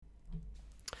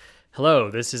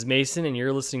Hello, this is Mason, and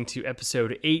you're listening to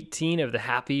episode 18 of the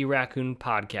Happy Raccoon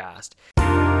podcast.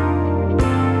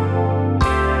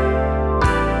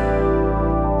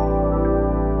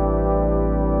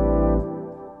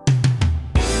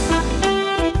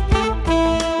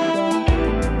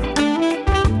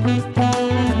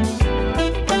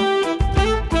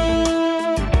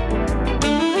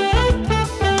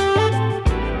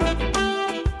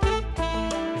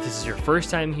 First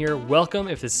time here, welcome.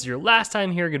 If this is your last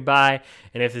time here, goodbye.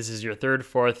 And if this is your third,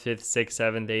 fourth, fifth, sixth,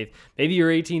 seventh, eighth, maybe your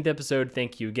 18th episode,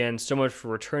 thank you again so much for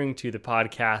returning to the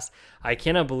podcast. I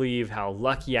cannot believe how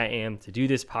lucky I am to do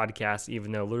this podcast,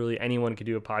 even though literally anyone could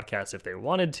do a podcast if they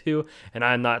wanted to, and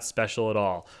I'm not special at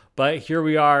all. But here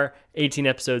we are, 18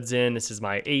 episodes in. This is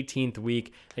my 18th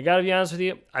week. I gotta be honest with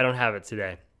you, I don't have it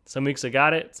today. Some weeks I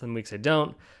got it, some weeks I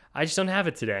don't. I just don't have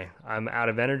it today. I'm out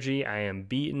of energy. I am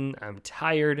beaten. I'm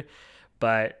tired.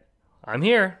 But I'm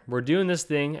here. We're doing this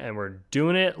thing, and we're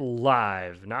doing it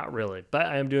live. Not really, but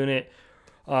I am doing it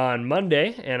on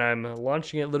Monday, and I'm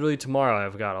launching it literally tomorrow.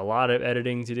 I've got a lot of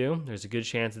editing to do. There's a good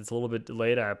chance it's a little bit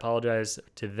delayed. I apologize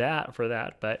for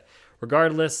that. But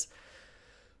regardless,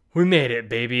 we made it,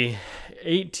 baby.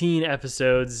 18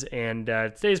 episodes, and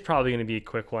today's probably going to be a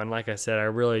quick one. Like I said, I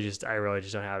really just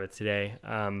don't have it today.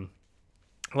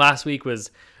 Last week was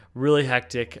really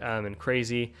hectic and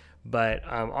crazy. But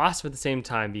awesome at the same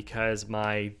time because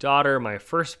my daughter, my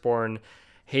firstborn,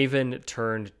 Haven,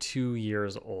 turned 2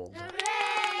 years old,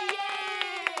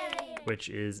 which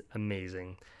is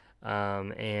amazing.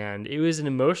 And it was an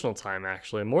emotional time,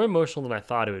 actually, more emotional than I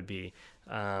thought it would be.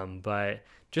 But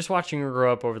just watching her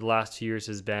grow up over the last 2 years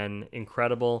has been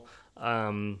incredible.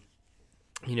 The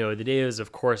day is,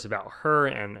 of course, about her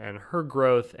and her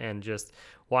growth and just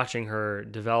watching her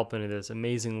develop into this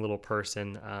amazing little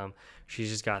person. She's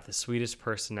just got the sweetest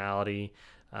personality.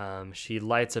 She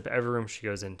lights up every room she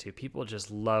goes into. People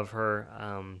just love her.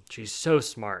 She's so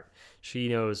smart. She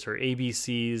knows her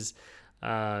ABCs.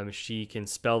 She can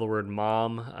spell the word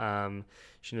mom.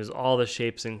 She knows all the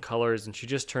shapes and colors, and she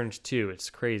just turned 2. It's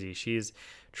crazy. She's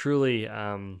truly,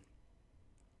 the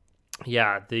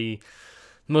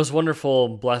most wonderful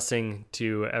blessing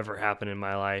to ever happen in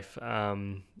my life.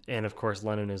 And of course,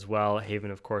 Lennon as well.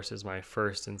 Haven, of course, is my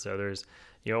first. And so there's,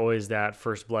 always that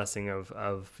first blessing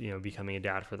of becoming a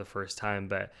dad for the first time.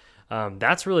 But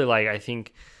that's really I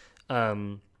think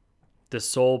the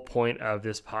sole point of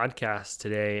this podcast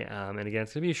today. And again,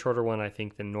 it's going to be a shorter one, I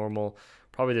think, than normal.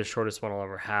 Probably the shortest one I'll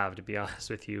ever have, to be honest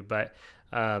with you. But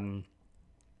I'm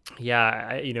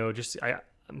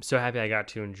so happy I got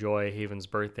to enjoy Haven's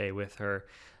birthday with her.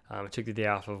 I took the day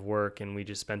off of work, and we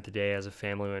just spent the day as a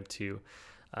family. We went to,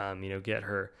 get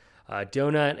her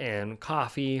donut and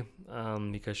coffee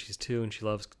because she's 2 and she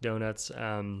loves donuts.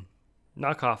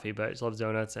 Not coffee, but she loves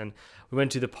donuts. And we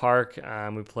went to the park.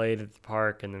 We played at the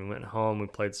park, and then went home. We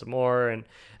played some more, and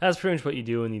that's pretty much what you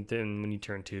do when you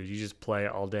turn 2. You just play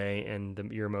all day in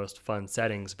your most fun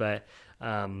settings. But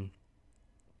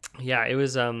it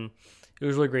was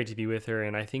really great to be with her,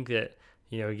 and I think that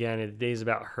again, the day's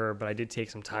about her, but I did take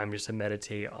some time just to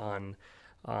meditate on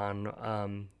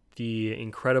the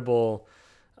incredible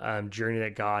journey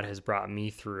that God has brought me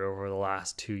through over the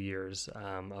last 2 years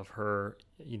of her,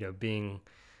 being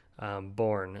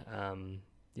born.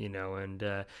 We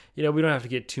don't have to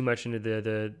get too much into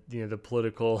the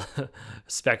political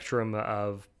spectrum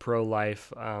of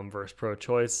pro-life versus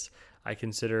pro-choice. I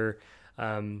consider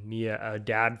me a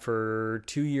dad for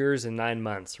 2 years and 9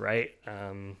 months, right?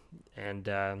 That's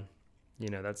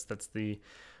the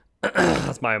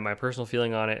that's my personal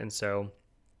feeling on it. And so,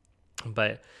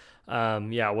 but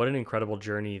what an incredible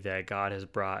journey that God has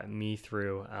brought me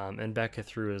through, and Becca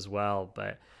through as well.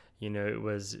 But it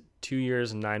was 2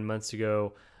 years and 9 months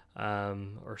ago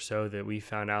or so that we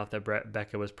found out that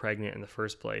Becca was pregnant in the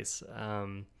first place,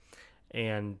 and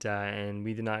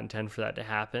we did not intend for that to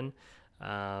happen.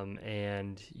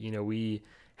 We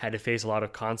had to face a lot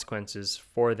of consequences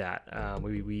for that.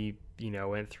 We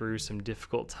went through some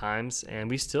difficult times, and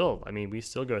we still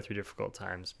go through difficult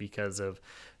times because of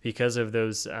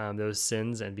those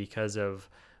sins and because of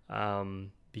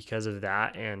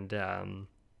that. And,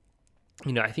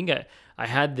 I think I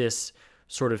had this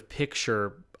sort of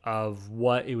picture of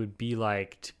what it would be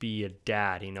like to be a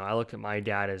dad. I look at my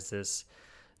dad as this,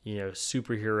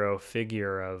 superhero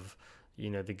figure of,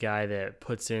 the guy that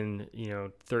puts in,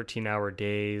 13-hour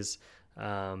days,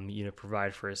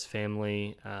 provide for his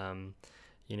family, a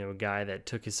guy that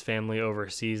took his family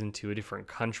overseas into a different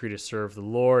country to serve the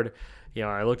Lord.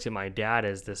 I looked at my dad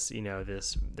as this,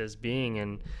 this being,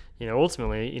 and,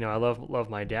 ultimately, I love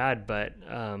my dad, but,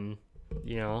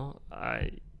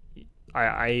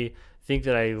 I think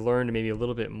that I learned maybe a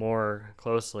little bit more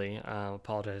closely.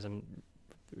 Apologize, I'm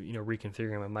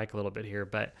reconfiguring my mic a little bit here,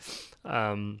 but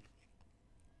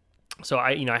so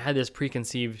I had this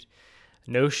preconceived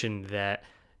notion that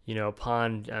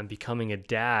upon becoming a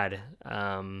dad,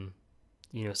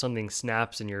 something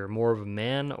snaps and you're more of a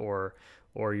man, or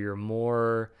you're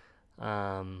more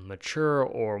mature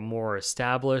or more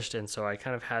established. And so I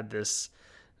kind of had this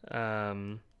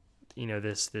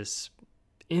this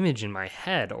image in my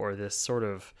head, or this sort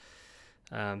of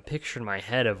picture in my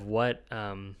head of what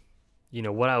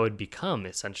what I would become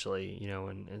essentially.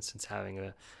 And since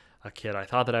having a kid, I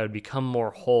thought that I would become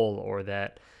more whole, or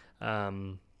that I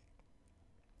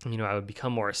would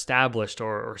become more established,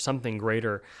 or something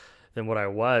greater than what I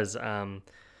was.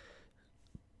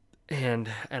 And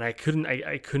I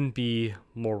couldn't be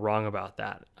more wrong about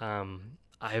that. I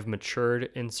have matured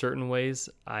in certain ways.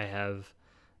 I've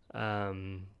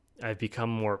become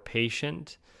more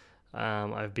patient.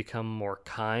 I've become more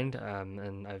kind,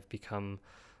 and I've become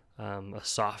a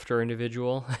softer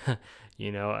individual. I've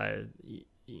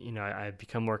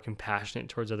become more compassionate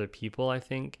towards other people, I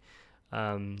think.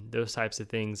 Those types of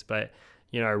things. But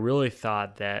I really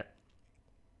thought that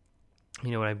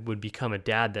when I would become a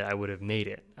dad, that I would have made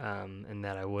it, and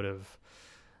that I would have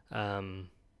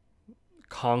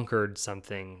conquered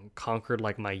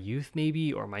like my youth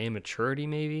maybe, or my immaturity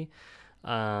maybe.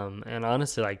 And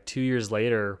honestly, like 2 years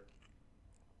later,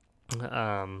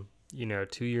 2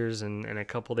 years and a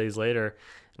couple days later,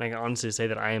 and I can honestly say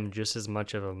that I am just as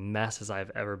much of a mess as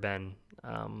I've ever been.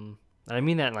 And I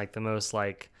mean that in like the most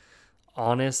like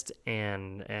honest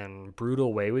and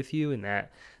brutal way with you, in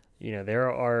that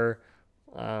there are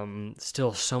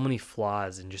still so many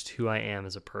flaws in just who I am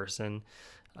as a person.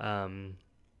 I'm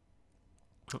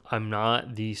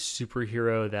not the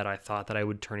superhero that I thought that I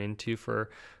would turn into for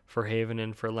Haven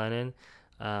and for Lennon.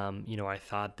 I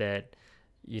thought that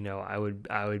I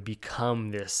would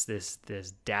become this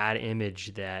dad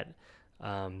image that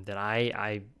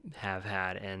I have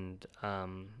had, and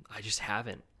I just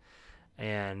haven't.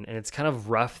 And it's kind of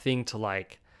rough thing to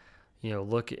like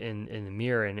look in the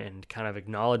mirror and kind of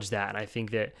acknowledge that. And I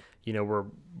think that we're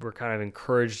kind of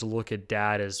encouraged to look at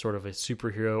dad as sort of a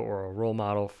superhero or a role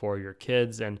model for your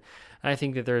kids, and I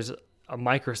think that there's a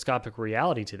microscopic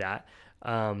reality to that.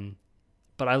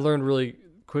 But I learned really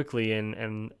quickly,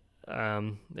 and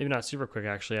maybe not super quick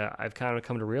actually, I've kind of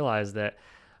come to realize that,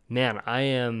 man, I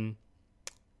am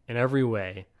in every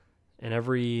way, in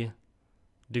every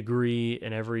degree,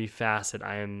 in every facet,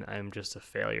 I am just a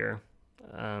failure,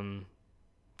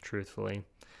 truthfully.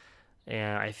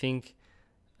 And I think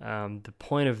the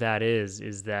point of that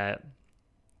is that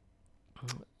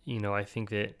I think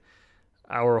that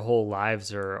our whole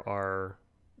lives are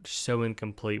so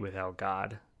incomplete without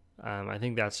God. I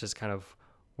think that's just kind of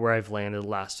where I've landed the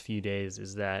last few days,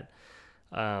 is that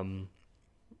I'm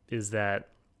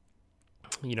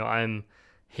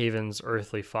Haven's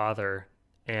earthly father,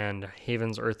 and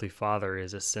Haven's earthly father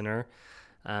is a sinner.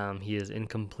 He is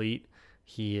incomplete.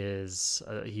 He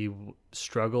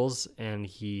struggles, and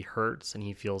he hurts, and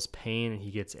he feels pain, and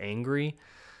he gets angry.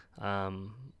 I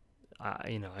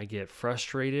get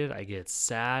frustrated. I get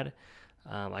sad.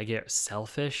 I get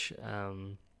selfish.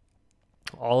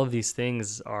 All of these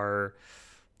things are,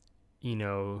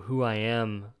 who I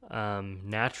am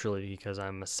naturally, because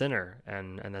I'm a sinner,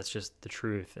 and that's just the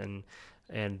truth.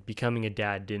 And becoming a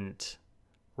dad didn't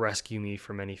rescue me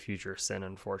from any future sin,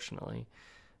 unfortunately.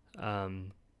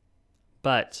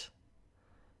 But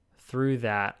through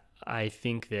that, I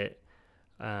think that,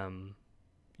 I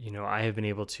have been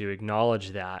able to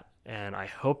acknowledge that, and I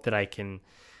hope that I can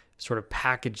sort of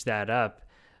package that up,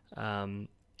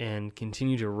 and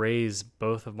continue to raise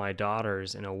both of my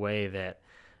daughters in a way that,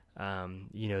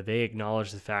 they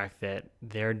acknowledge the fact that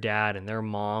their dad and their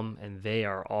mom, and they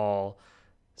are all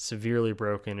severely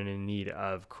broken and in need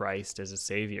of Christ as a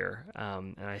savior.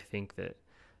 And I think that,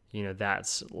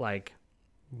 that's like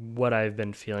what I've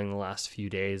been feeling the last few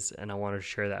days, and I wanted to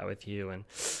share that with you. And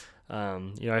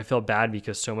I felt bad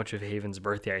because so much of Haven's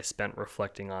birthday I spent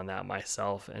reflecting on that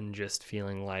myself, and just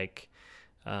feeling like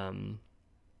a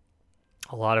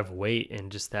lot of weight, and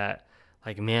just that,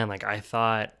 like, man, like I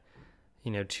thought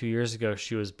 2 years ago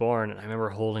she was born, and I remember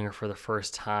holding her for the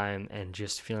first time and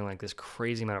just feeling like this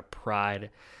crazy amount of pride,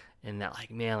 and that,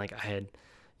 like, man, like I had,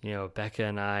 Becca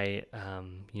and I,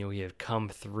 we had come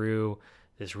through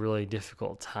this really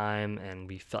difficult time, and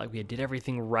we felt like we did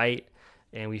everything right,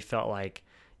 and we felt like,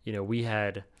 we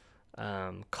had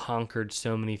conquered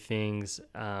so many things,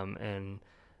 and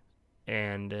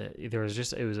there was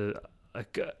just, it was a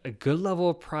good level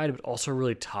of pride, but also a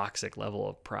really toxic level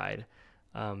of pride.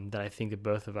 that I think that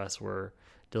both of us were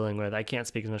dealing with. I can't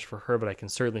speak as much for her, but I can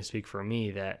certainly speak for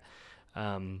me that,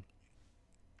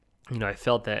 I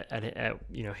felt that at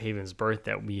Haven's birth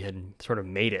that we had sort of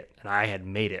made it, and I had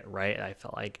made it, right? I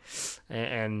felt like,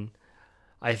 and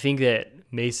I think that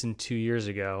Mason 2 years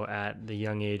ago, at the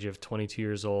young age of 22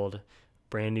 years old,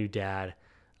 brand new dad,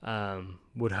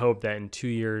 would hope that in 2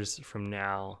 years from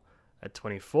now, at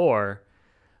 24,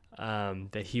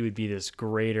 that he would be this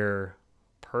greater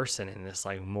person and this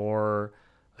like more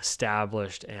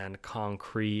established and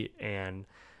concrete and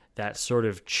that sort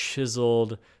of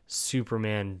chiseled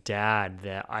Superman dad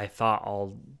that I thought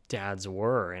all dads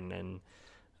were. And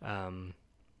I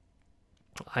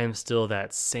am still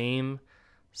that same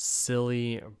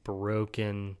silly,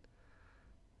 broken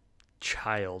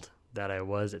child that I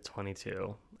was at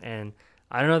 22. And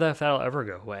I don't know if that'll ever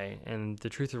go away. And the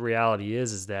truth of reality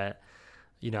is that,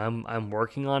 I'm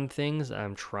working on things.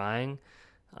 I'm trying.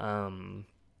 And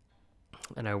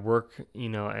I work,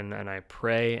 and I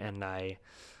pray and I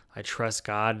trust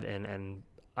God and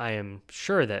I am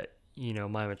sure that,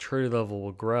 my maturity level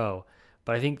will grow.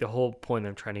 But I think the whole point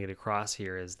I'm trying to get across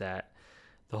here is that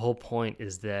the whole point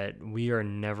is that we are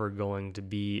never going to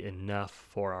be enough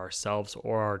for ourselves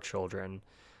or our children.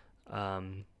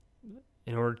 In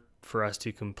order for us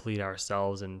to complete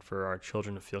ourselves and for our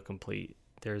children to feel complete,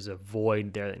 there's a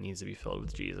void there that needs to be filled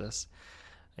with Jesus.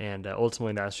 And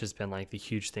ultimately, that's just been like the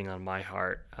huge thing on my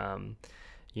heart.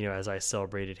 As I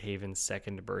celebrated Haven's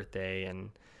second birthday,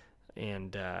 and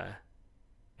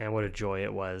what a joy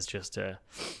it was just to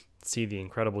see the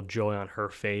incredible joy on her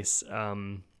face.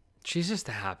 She's just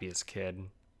the happiest kid,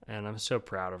 and I'm so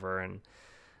proud of her.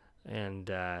 And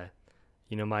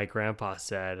my grandpa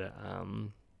said,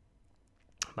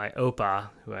 my opa,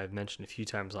 who I've mentioned a few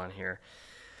times on here,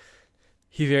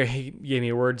 he gave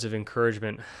me words of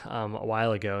encouragement a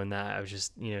while ago, and that I was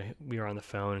just, we were on the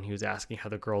phone and he was asking how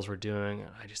the girls were doing. And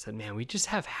I just said, man, we just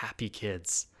have happy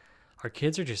kids. Our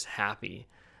kids are just happy.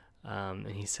 And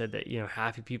he said that,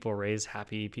 happy people raise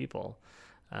happy people.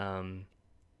 And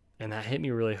that hit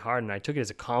me really hard, and I took it as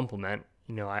a compliment.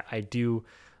 I do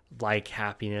like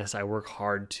happiness. I work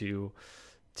hard to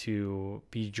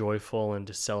be joyful and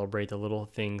to celebrate the little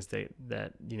things that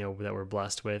we're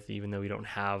blessed with, even though we don't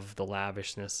have the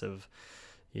lavishness of,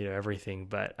 everything.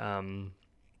 But, I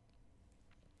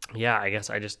guess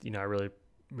I just, I really,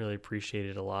 really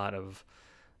appreciated a lot of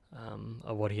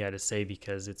what he had to say,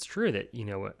 because it's true that,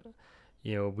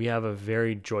 we have a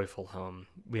very joyful home.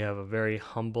 We have a very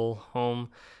humble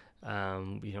home.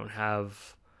 We don't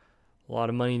have a lot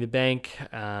of money in the bank.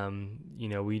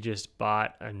 We just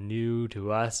bought a new,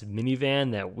 to us,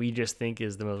 minivan that we just think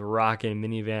is the most rockin'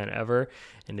 minivan ever.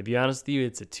 And to be honest with you,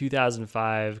 it's a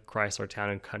 2005 Chrysler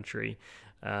Town & Country.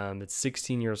 It's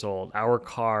 16 years old. Our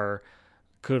car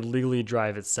could legally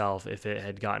drive itself if it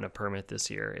had gotten a permit this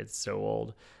year. It's so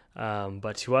old.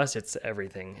 But to us, it's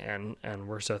everything. And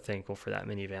we're so thankful for that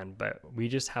minivan. But we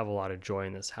just have a lot of joy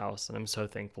in this house, and I'm so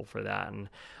thankful for that. And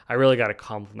I really got to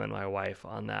compliment my wife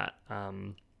on that.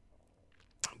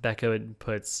 Becca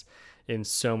puts in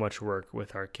so much work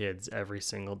with our kids every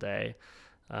single day.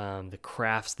 The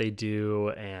crafts they do,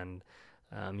 and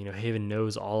Haven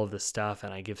knows all of the stuff,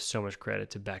 and I give so much credit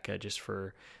to Becca just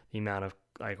for the amount of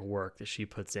work that she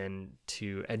puts in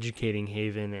to educating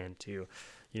Haven and to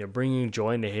bringing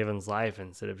joy into Haven's life,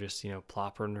 instead of just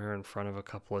plopping her in front of a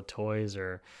couple of toys,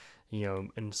 or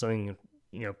and something,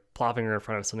 plopping her in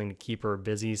front of something to keep her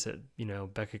busy, so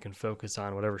Becca can focus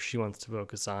on whatever she wants to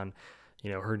focus on.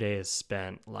 Her day is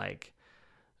spent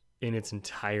in its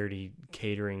entirety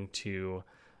catering to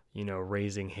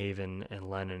raising Haven and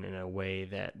Lennon in a way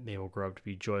that they will grow up to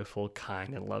be joyful,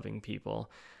 kind, and loving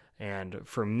people. And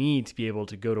for me to be able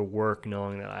to go to work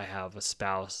knowing that I have a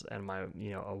spouse and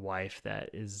a wife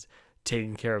that is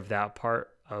taking care of that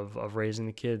part of raising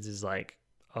the kids is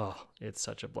it's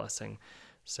such a blessing.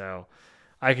 So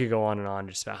I could go on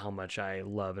just about how much I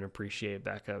love and appreciate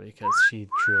Becca, because she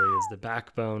truly is the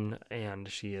backbone, and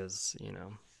she is,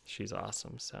 she's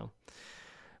awesome. So,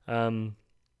 that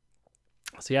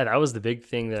was the big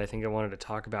thing that I think I wanted to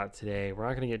talk about today. We're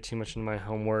not going to get too much into my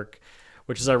homework,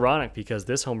 which is ironic because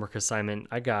this homework assignment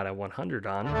I got a 100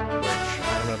 on, which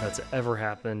I don't know if that's ever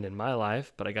happened in my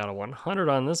life, but I got a 100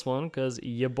 on this one because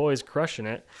your boy's crushing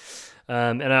it.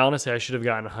 And I should have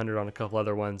gotten 100 on a couple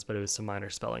other ones, but it was some minor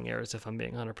spelling errors, if I'm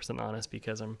being 100% honest,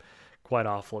 because I'm quite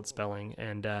awful at spelling.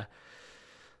 And,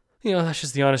 that's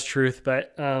just the honest truth.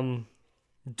 But,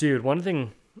 dude, one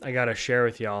thing I got to share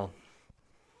with y'all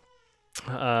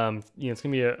It's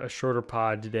gonna be a shorter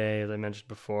pod today, as I mentioned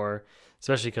before,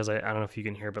 especially because I don't know if you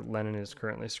can hear, but Lennon is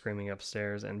currently screaming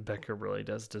upstairs, and Becca really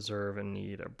does deserve and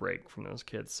need a break from those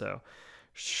kids. So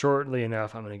shortly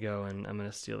enough, I'm gonna go and I'm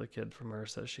gonna steal the kid from her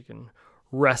so she can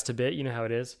rest a bit. You know how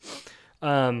it is,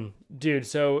 dude.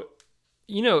 So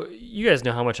you guys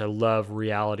know how much I love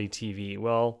reality TV.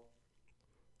 Well,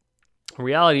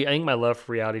 I think my love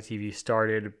for reality TV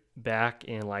started back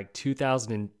in like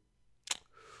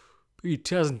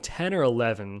 2010 or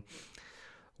 11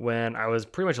 when I was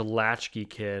pretty much a latchkey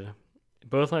kid.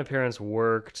 Both my parents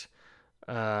worked,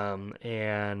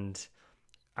 and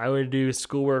I would do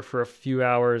schoolwork for a few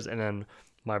hours, and then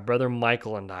my brother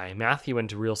Michael and Matthew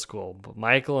went to real school, but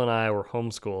Michael and I were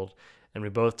homeschooled, and we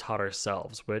both taught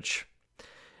ourselves, which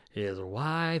is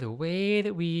why the way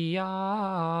that we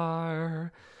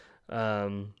are.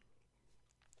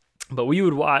 But we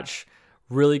would watch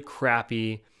really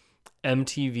crappy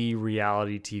MTV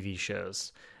reality TV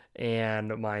shows.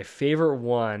 And my favorite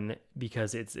one,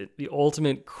 because it's the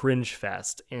ultimate cringe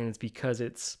fest, and it's because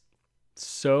it's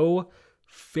so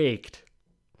faked,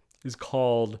 is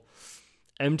called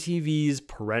MTV's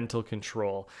Parental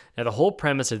Control. Now, the whole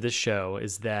premise of this show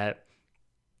is that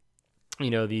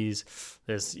mother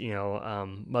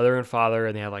and father,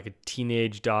 and they have like a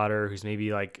teenage daughter who's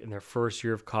maybe like in their first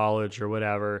year of college or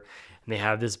whatever, and they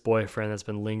have this boyfriend that's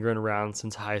been lingering around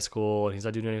since high school, and he's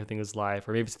not doing anything with his life.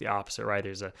 Or maybe it's the opposite, right?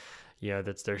 There's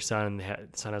that's their son. The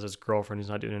son has his girlfriend who's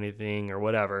not doing anything or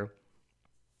whatever.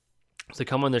 So they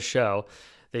come on the show,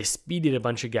 they speed date a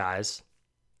bunch of guys,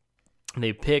 and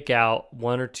they pick out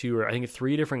one or two, or I think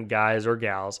 3 different guys or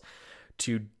gals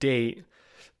to date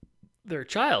their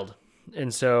child.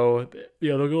 And so,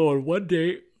 they'll go on one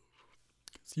date.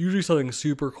 It's usually something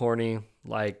super corny,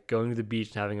 like going to the beach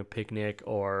and having a picnic,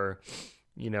 or,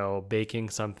 baking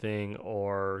something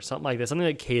or something like that. Something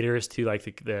that caters to like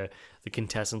the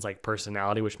contestants' like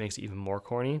personality, which makes it even more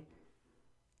corny.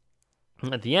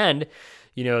 And at the end,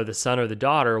 the son or the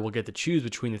daughter will get to choose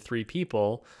between the 3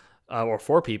 people, or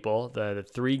 4 people, the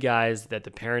 3 guys that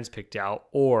the parents picked out,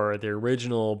 or their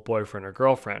original boyfriend or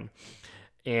girlfriend.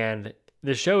 And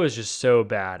the show is just so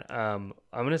bad. I'm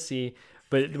going to see.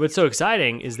 But what's so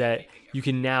exciting is that you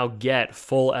can now get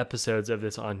full episodes of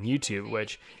this on YouTube,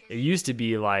 which it used to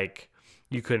be like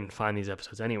you couldn't find these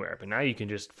episodes anywhere. But now you can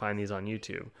just find these on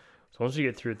YouTube. So once we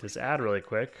get through this ad really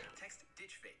quick.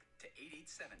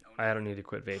 I don't need to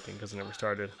quit vaping because I never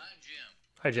started.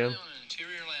 Hi, Jim.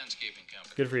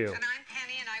 Good for you. And I'm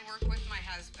Penny, and I work with my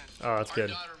husband. Oh, that's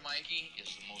good. Our daughter, Mikey,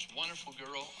 is the most wonderful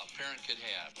girl a parent could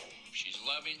have. She's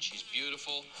loving, she's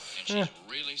beautiful, and she's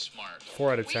really smart.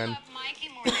 4 out of 10. We love Mikey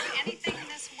more than anything in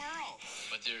this world.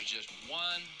 But there's just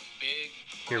one big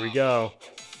problem. Here we go.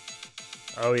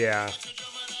 Oh, yeah.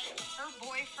 Her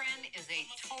boyfriend is a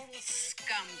total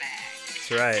scumbag.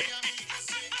 That's right.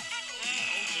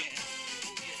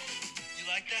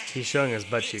 He's showing his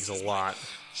butt cheeks a lot.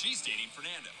 She's dating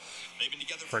Fernando. They've been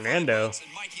together for Fernando? 5 months,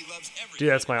 and Mikey loves everything. Dude,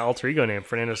 that's my alter ego name,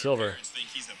 Fernando Silver. Parents think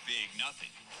he's a big nothing.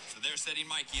 So they're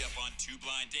setting Mikey up on 2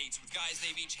 blind dates with guys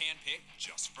they've each handpicked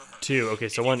just for her. 2,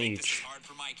 okay, so If you 1 think this each. is hard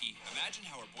for Mikey, imagine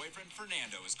how her boyfriend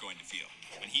Fernando is going to feel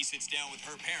when he sits down with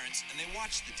her parents and they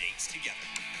watch the dates together.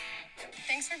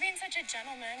 Thanks for being such a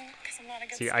gentleman, because I'm not a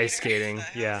good See, skater. ice skating,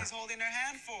 yeah. He's holding her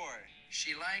hand for.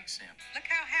 She likes him.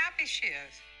 Look how happy she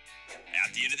is.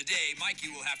 At the end of the day, Mikey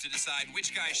will have to decide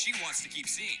which guy she wants to keep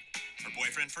seeing. Her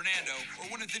boyfriend Fernando or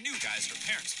one of the new guys her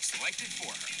parents have selected for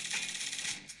her.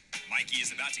 Mikey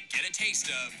is about to get a taste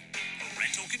of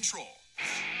parental control.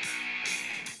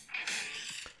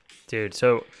 Dude,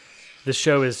 so this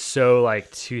show is so like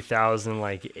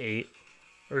 2008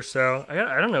 or so.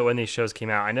 I don't know when these shows came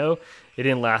out. I know it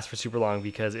didn't last for super long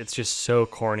because it's just so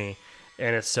corny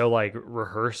and it's so like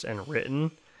rehearsed and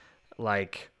written.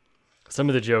 Like some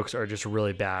of the jokes are just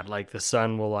really bad. Like the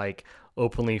son will like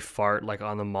openly fart like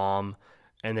on the mom,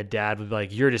 and the dad would be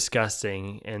like, "You're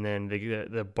disgusting," and then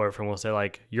the boyfriend will say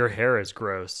like, "Your hair is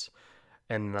gross,"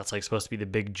 and that's like supposed to be the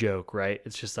big joke, right?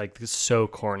 It's just like so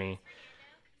corny.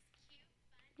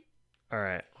 All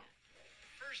right,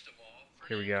 First of all,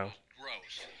 here we go.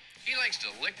 gross. He likes to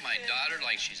lick my daughter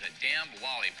like she's a damn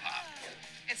lollipop.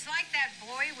 It's like that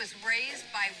boy was raised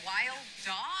by wild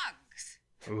dogs.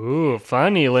 Ooh,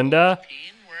 funny, Linda.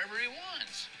 Peeing wherever he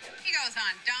wants. He goes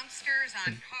on dumpsters,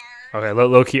 on cars. Okay,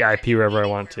 low-key IP wherever I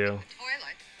want to. Toilet.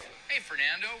 Hey,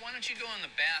 Fernando, why don't you go in the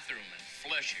bathroom and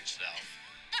flush yourself?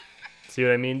 See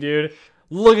what I mean, dude?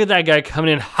 Look at that guy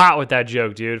coming in hot with that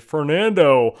joke, dude.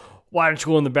 Fernando, why don't you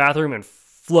go in the bathroom and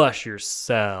flush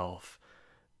yourself?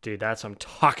 Dude, that's what I'm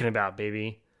talking about,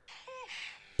 baby.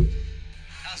 That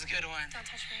was a good one. Don't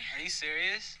touch me. Are you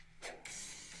serious?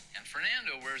 And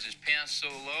Fernando wears his pants so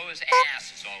low his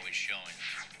ass is always showing.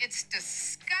 It's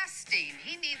disgusting.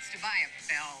 He needs to buy a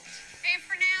belt. Hey,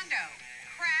 Fernando,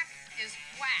 crack is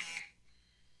whack.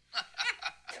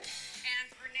 And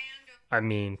Fernando. I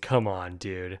mean, come on,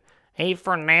 dude. Hey,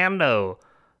 Fernando,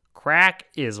 crack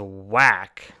is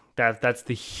whack. That's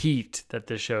the heat that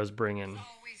this show's bringing.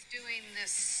 Always doing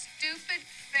this stupid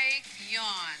fake yawn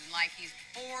like he's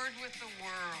bored with the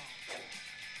world.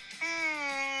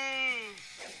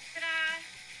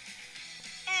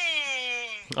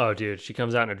 Oh, dude, she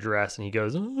comes out in a dress and he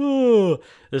goes, oh,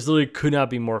 this literally could not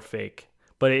be more fake.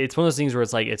 But it's one of those things where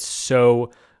it's like, it's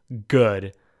so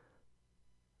good,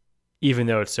 even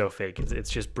though it's so fake. It's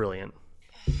just brilliant.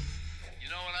 You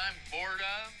know what I'm bored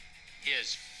of?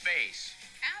 His face.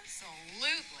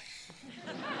 Absolutely.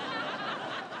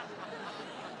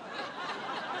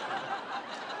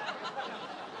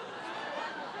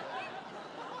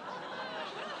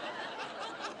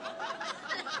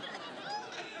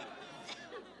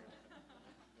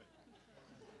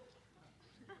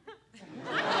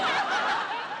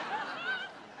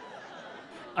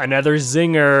 Another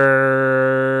zinger.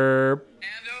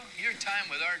 Fernando, your time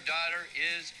with our daughter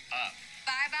is up.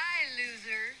 Bye-bye,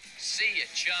 loser. See ya,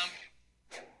 chump.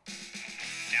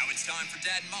 Now it's time for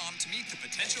Dad and Mom to meet the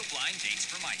potential blind dates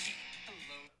for Mikey.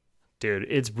 Dude,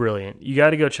 it's brilliant. You got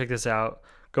to go check this out.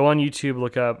 Go on YouTube,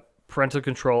 look up Parental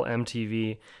Control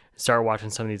MTV, start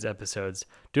watching some of these episodes.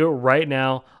 Do it right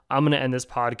now. I'm going to end this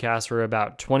podcast for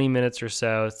about 20 minutes or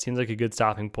so. It seems like a good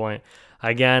stopping point.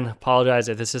 Again, apologize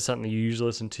if this is something you usually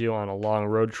listen to on a long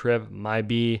road trip. Might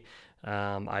be.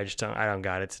 I don't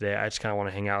got it today. I just kind of want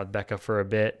to hang out with Becca for a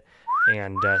bit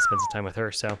and spend some time with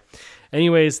her. So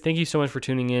anyways, thank you so much for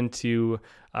tuning in to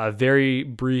a very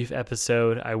brief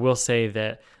episode. I will say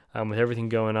that with everything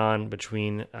going on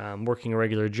between working a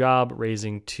regular job,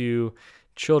 raising 2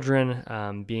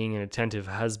 children, being an attentive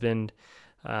husband,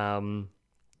 and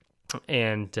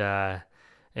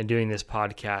doing this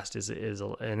podcast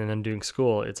and then I'm doing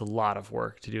school. It's a lot of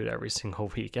work to do it every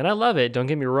single week, and I love it. Don't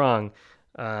get me wrong,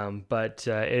 but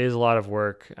it is a lot of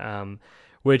work,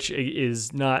 which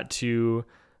is not to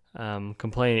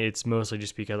complain. It's mostly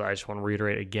just because I just want to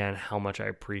reiterate again how much I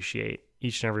appreciate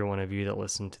each and every one of you that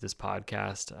listen to this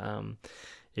podcast.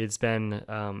 It's been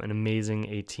an amazing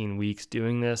 18 weeks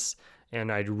doing this. And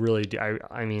I really do.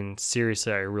 I mean,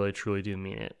 seriously, I really, truly do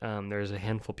mean it. There's a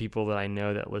handful of people that I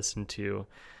know that listen to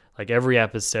like every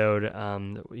episode.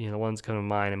 The ones come to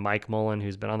mind, and Mike Mullen,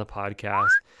 who's been on the podcast.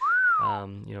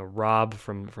 Rob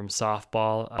from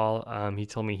softball. He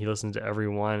told me he listens to every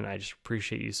one. And I just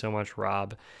appreciate you so much,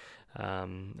 Rob.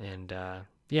 To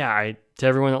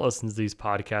everyone that listens to these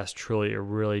podcasts, truly, it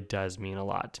really does mean a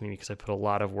lot to me because I put a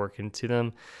lot of work into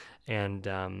them. And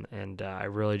I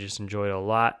really just enjoyed it a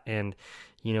lot. And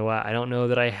you know what? I don't know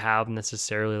that I have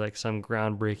necessarily like some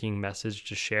groundbreaking message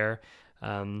to share.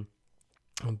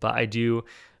 But I do,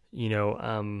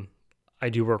 I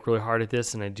do work really hard at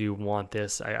this, and I do want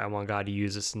this. I want God to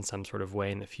use this in some sort of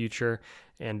way in the future.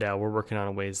 And we're working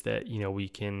on ways that, we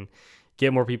can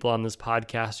get more people on this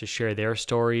podcast to share their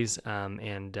stories,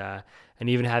 and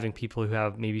even having people who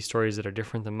have maybe stories that are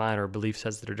different than mine or belief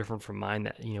sets that are different from mine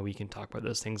that, we can talk about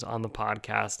those things on the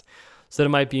podcast so that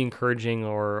it might be encouraging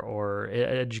or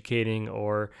educating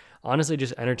or honestly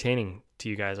just entertaining to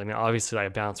you guys. I mean, obviously I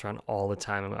bounce around all the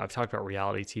time. I've talked about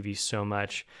reality TV so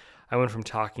much. I went from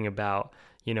talking about,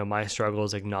 my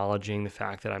struggles, acknowledging the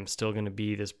fact that I'm still going to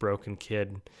be this broken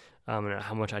kid, and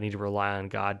how much I need to rely on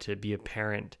God to be a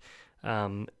parent.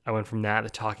 I went from that to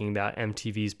talking about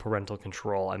MTV's Parental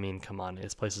Control. I mean, come on,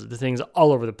 the thing's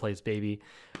all over the place, baby.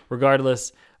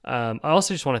 Regardless, I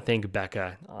also just want to thank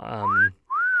Becca.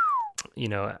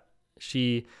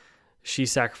 She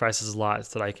sacrifices a lot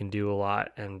so that I can do a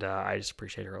lot, and I just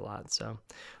appreciate her a lot. So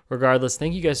regardless,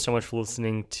 thank you guys so much for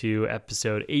listening to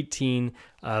episode 18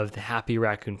 of the Happy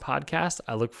Raccoon podcast.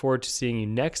 I look forward to seeing you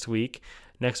next week.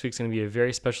 Next week's going to be a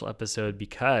very special episode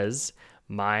because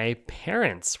my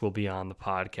parents will be on the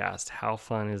podcast. How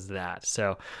fun is that?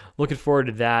 So looking forward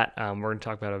to that. We're going to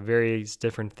talk about various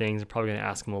different things. I'm probably going to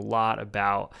ask them a lot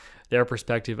about their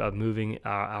perspective of moving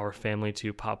our family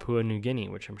to Papua New Guinea,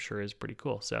 which I'm sure is pretty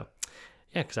cool. So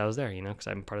yeah, because I was there, because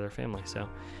I'm part of their family. So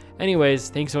anyways,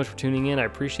 thanks so much for tuning in. I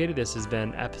appreciate it. This has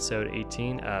been episode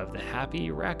 18 of the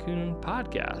Happy Raccoon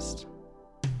podcast.